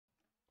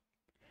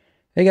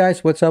Hey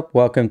guys, what's up?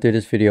 Welcome to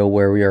this video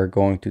where we are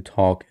going to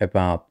talk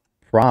about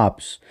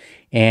props,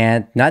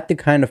 and not the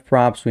kind of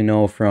props we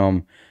know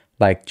from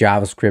like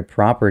JavaScript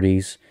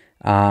properties,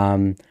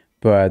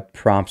 but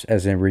props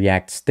as in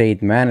React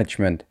state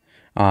management.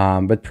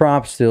 But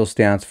props still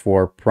stands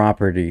for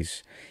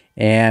properties,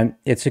 and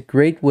it's a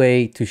great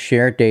way to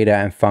share data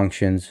and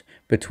functions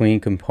between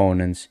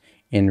components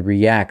in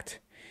React.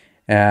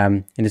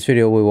 In this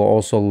video, we will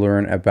also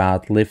learn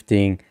about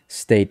lifting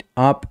state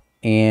up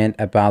and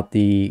about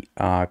the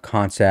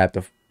concept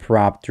of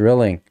prop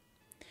drilling.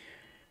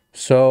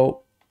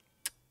 So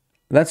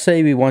let's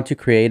say we want to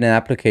create an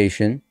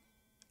application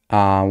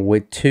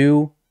with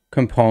two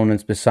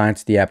components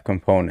besides the app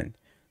component.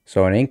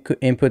 So an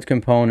input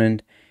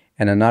component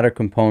and another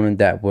component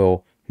that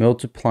will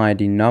multiply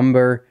the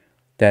number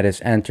that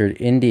is entered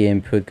in the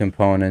input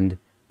component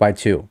by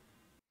 2.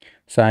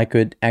 So I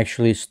could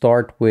actually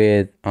start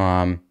with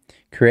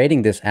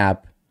creating this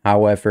app,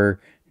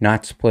 however,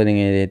 not splitting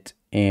it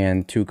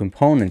in two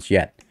components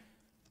yet.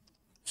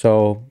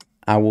 So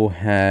I will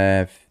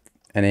have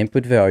an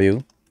input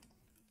value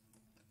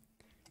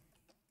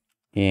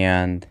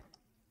and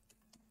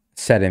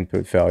set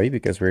input value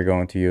because we're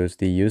going to use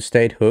the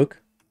useState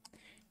hook,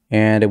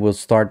 and it will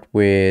start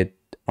with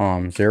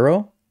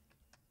 0.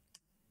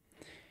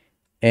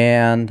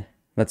 And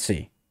let's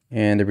see,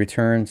 in the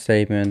return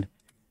statement,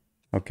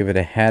 I'll give it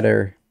a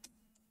header,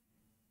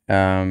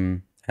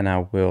 and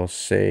I will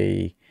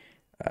say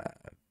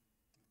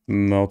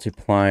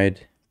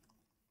multiplied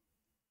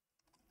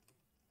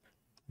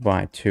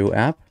by 2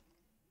 app,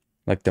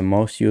 like the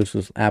most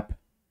useless app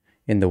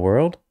in the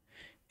world.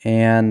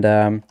 And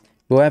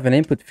we'll have an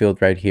input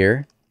field right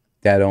here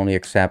that only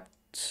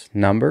accepts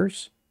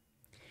numbers.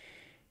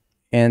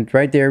 And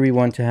right there, we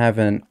want to have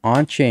an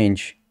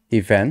onChange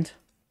event.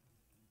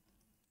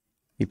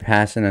 We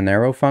pass in an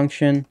arrow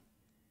function,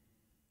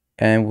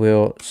 and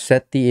we'll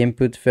set the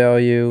input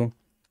value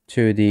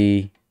to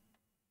the,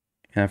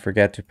 and I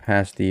forget to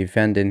pass the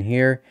event in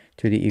here,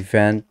 to the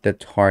event the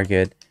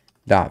target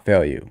dot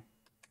value.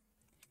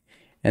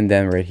 And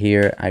then right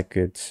here, I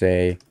could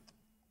say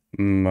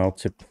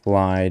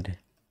multiplied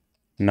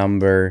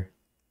number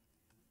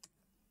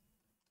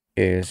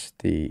is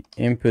the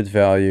input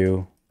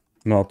value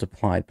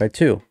multiplied by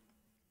 2.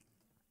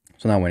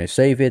 So now when I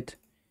save it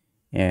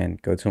and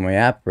go to my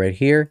app right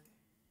here,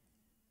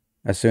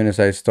 as soon as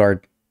I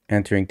start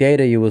entering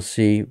data, you will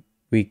see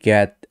we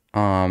get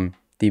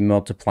the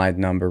multiplied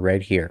number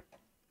right here.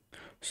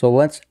 So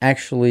let's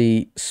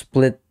actually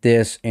split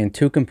this in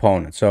two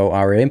components. So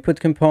our input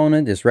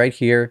component is right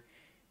here,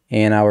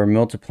 and our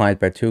multiplied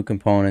by 2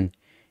 component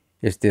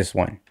is this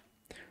one.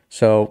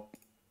 So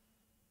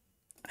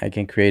I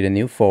can create a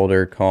new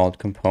folder called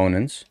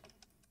components.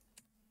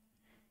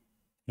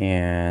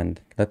 And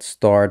let's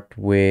start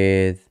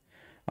with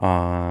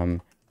the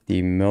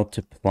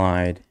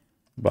multiplied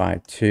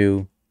by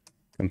 2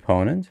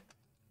 component.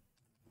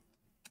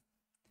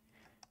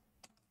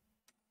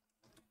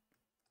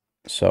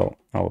 So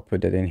I will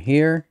put it in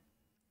here,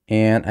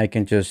 and I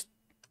can just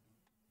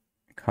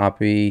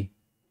copy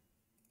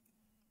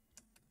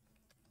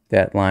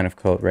that line of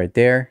code right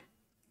there.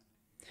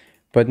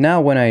 But now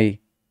when I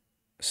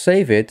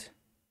save it,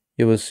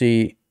 you will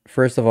see,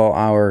 first of all,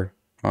 our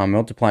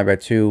multiply by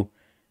 2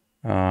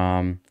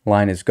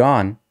 line is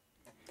gone,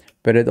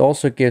 but it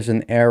also gives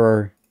an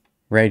error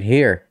right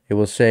here. It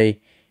will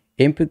say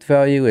input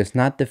value is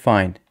not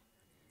defined.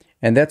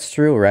 And that's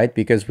true, right?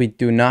 Because we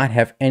do not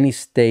have any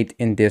state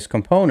in this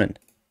component.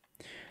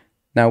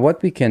 Now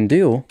what we can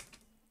do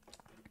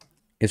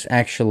is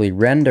actually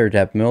render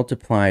that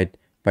multiplied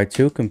by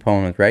 2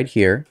 component right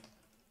here.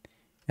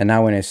 And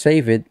now when I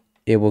save it,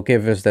 it will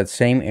give us that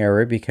same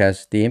error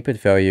because the input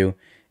value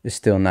is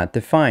still not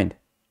defined.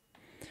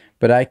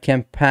 But I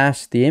can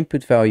pass the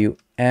input value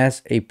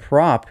as a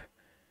prop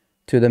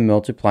to the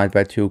multiplied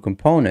by 2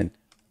 component.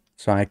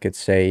 So I could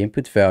say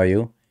input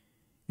value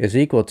is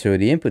equal to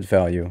the input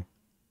value.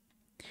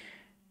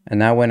 And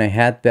now when I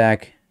head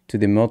back to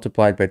the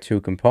multiplied by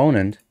 2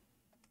 component,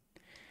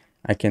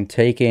 I can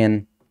take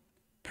in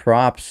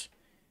props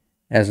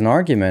as an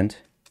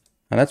argument.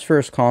 Now let's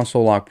first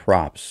console log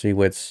props, see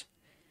what's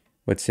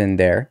in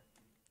there.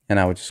 And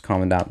I would just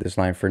comment out this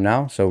line for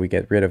now, so we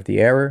get rid of the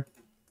error.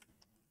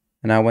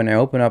 And now when I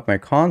open up my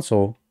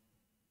console,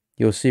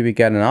 you'll see we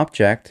get an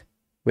object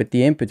with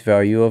the input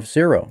value of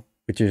 0,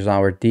 which is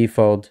our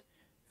default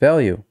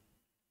value.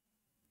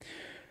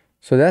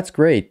 So that's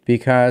great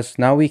because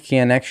now we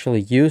can actually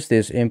use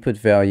this input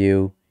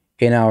value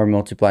in our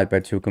multiplied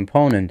by 2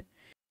 component.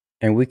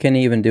 And we can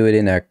even do it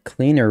in a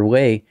cleaner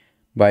way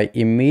by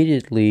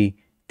immediately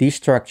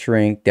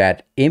destructuring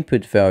that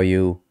input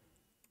value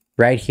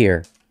right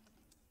here.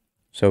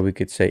 So we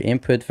could say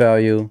input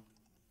value,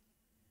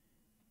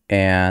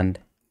 and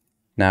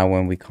now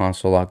when we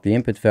console log the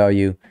input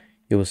value,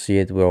 you will see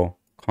it will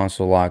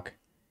console log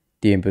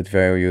the input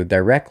value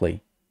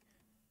directly.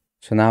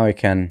 So now I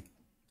can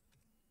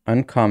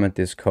uncomment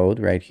this code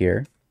right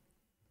here.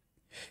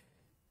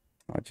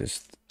 I'll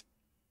just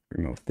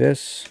remove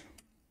this.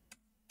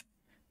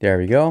 There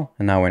we go.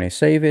 And now when I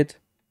save it,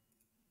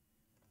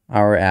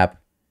 our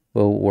app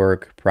will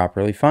work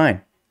properly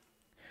fine.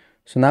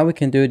 So now we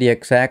can do the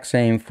exact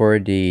same for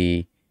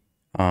the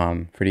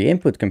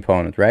input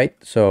component,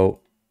 right? So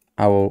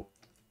I will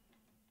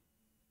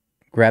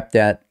grab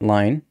that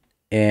line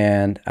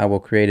and I will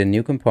create a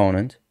new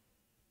component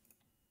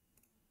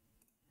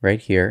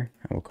right here.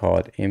 I will call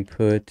it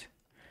input.jsx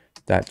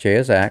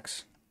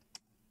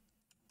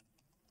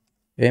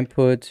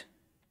input.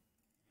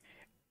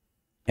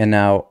 And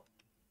now,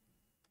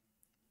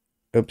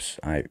 oops,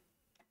 I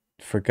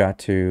forgot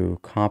to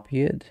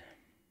copy it.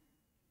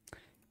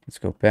 Let's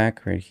go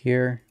back right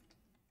here.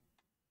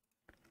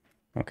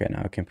 Okay,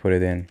 now I can put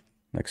it in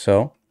like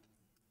so.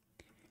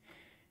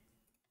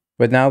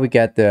 But now we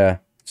get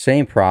the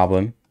same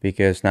problem,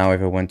 because now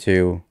if I want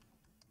to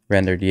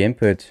render the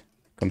input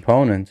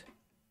component,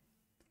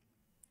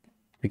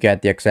 we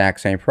get the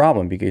exact same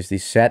problem, because the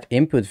set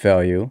input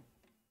value,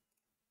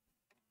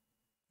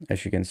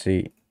 as you can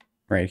see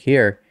right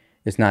here,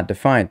 is not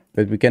defined.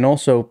 But we can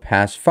also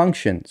pass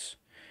functions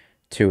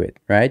to it,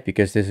 right?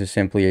 Because this is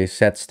simply a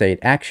set state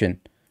action.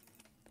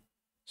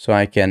 So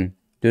I can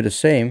do the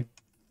same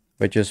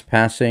by just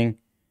passing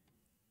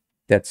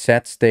that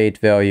set state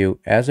value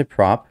as a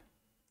prop,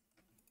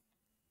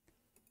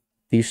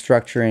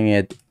 destructuring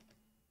it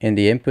in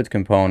the input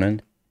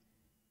component,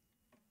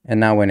 and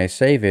now when I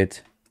save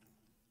it,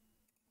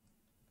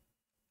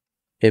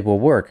 it will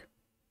work.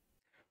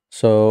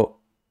 So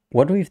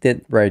what we've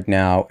did right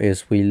now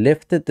is we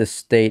lifted the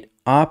state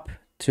up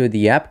to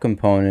the app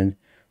component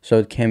so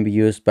it can be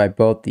used by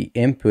both the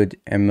input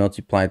and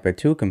multiplied by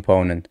 2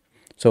 component.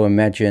 So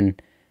imagine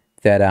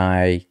that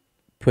I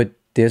put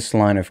this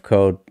line of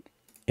code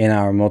in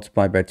our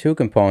multiplied by 2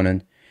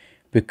 component.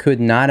 We could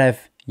not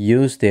have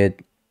used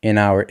it in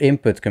our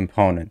input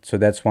component. So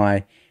that's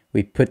why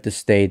we put the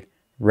state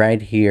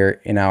right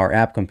here in our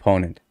app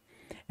component.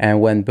 And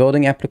when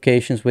building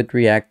applications with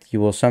React, you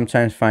will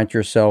sometimes find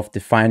yourself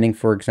defining,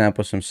 for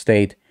example, some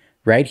state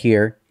right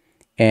here,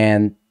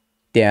 and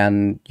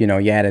then you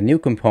add a new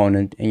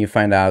component and you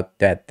find out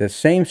that the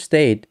same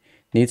state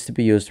needs to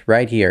be used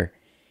right here.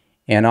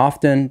 And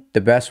often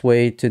the best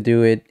way to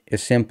do it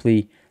is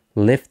simply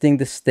lifting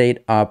the state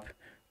up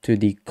to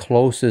the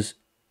closest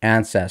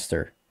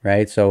ancestor,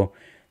 right? So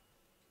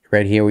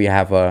right here we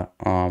have a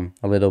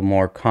little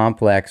more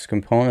complex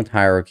component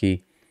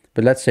hierarchy,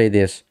 but let's say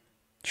this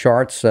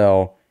chart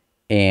cell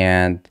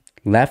and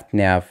left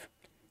nav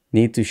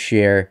need to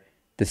share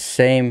the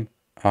same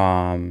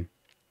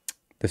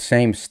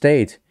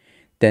state.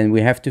 Then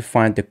we have to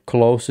find the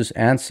closest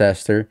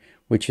ancestor,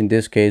 which in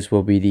this case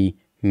will be the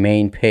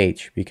main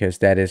page, because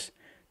that is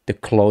the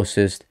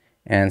closest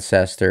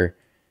ancestor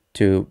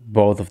to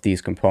both of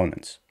these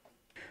components.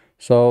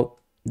 So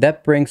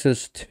that brings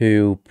us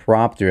to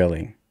prop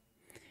drilling.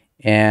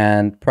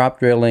 And prop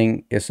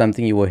drilling is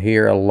something you will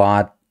hear a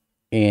lot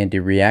in the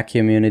React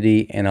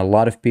community, and a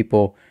lot of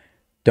people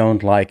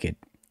don't like it,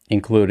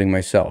 including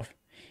myself.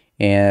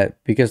 And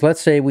because let's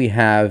say we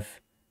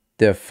have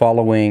the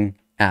following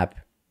app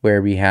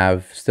where we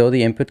have still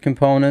the input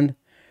component,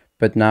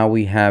 but now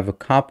we have a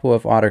couple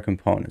of other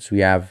components.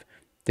 We have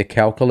the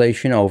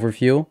calculation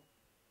overview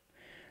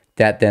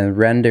that then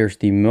renders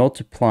the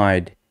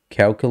multiplied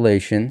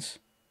calculations,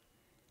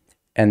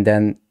 and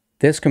then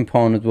this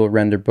component will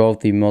render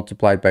both the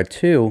multiplied by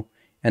 2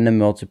 and the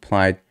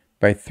multiplied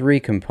by 3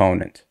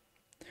 component.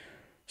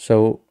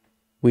 So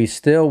we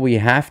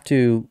have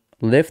to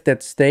lift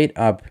that state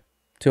up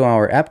to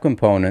our app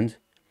component,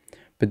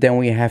 but then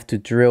we have to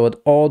drill it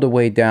all the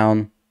way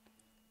down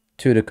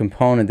to the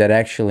component that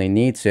actually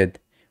needs it,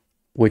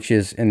 which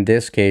is in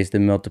this case the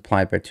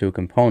multiplied by 2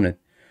 component.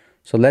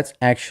 So let's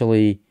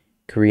actually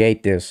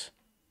create this.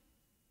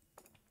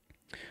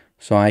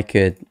 So I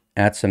could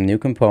add some new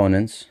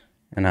components,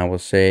 and I will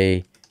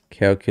say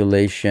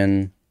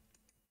calculation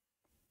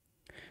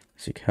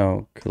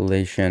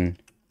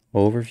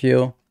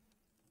overview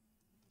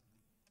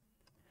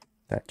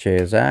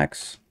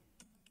 .jsx,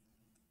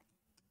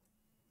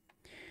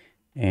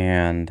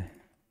 and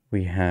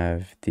we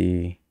have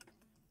the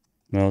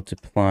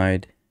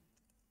multiplied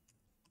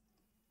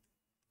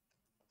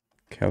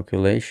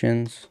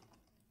calculations,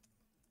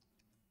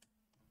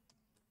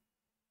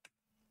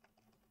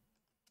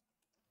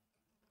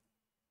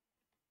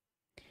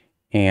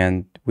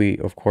 and we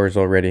of course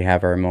already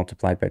have our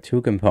multiplied by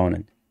 2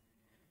 component.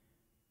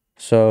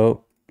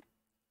 So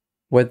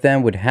what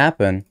then would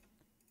happen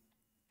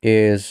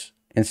is,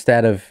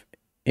 instead of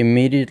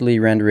immediately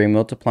rendering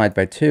multiplied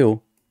by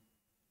 2,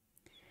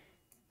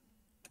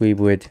 we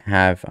would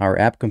have our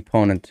app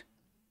component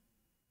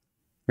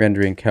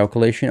rendering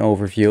calculation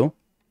overview,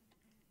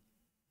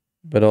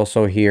 but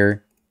also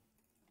here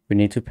we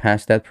need to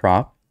pass that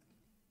prop.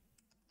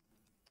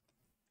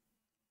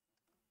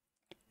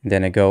 And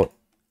then I go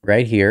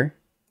right here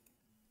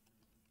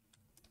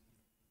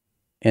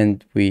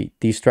and we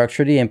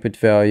destructure the input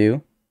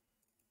value.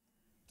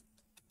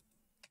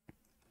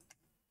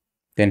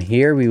 Then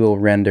here we will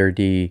render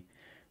the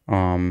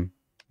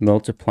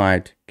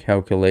multiplied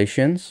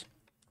calculations.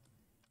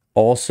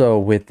 also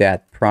with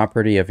that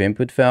property of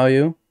input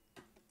value.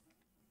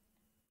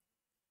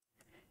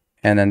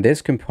 And then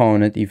this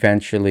component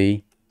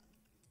eventually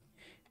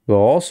will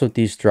also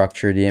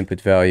destructure the input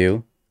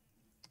value.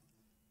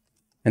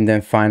 And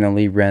then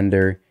finally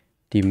render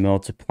the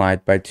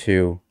multiplied by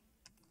 2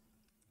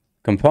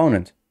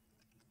 component.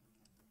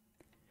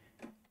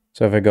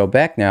 So if I go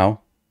back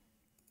now,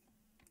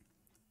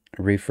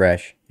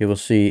 refresh, you will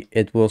see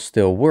it will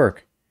still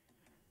work.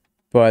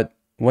 But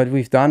what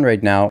we've done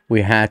right now,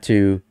 we had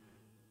to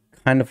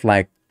kind of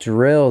like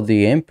drill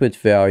the input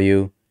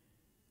value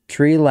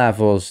 3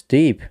 levels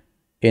deep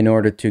in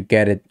order to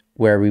get it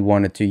where we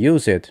wanted to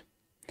use it.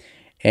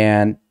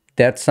 And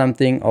that's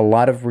something a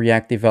lot of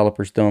React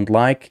developers don't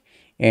like,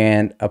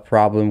 and a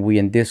problem we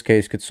in this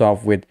case could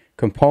solve with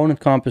component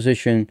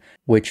composition,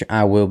 which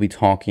I will be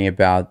talking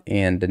about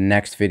in the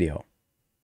next video.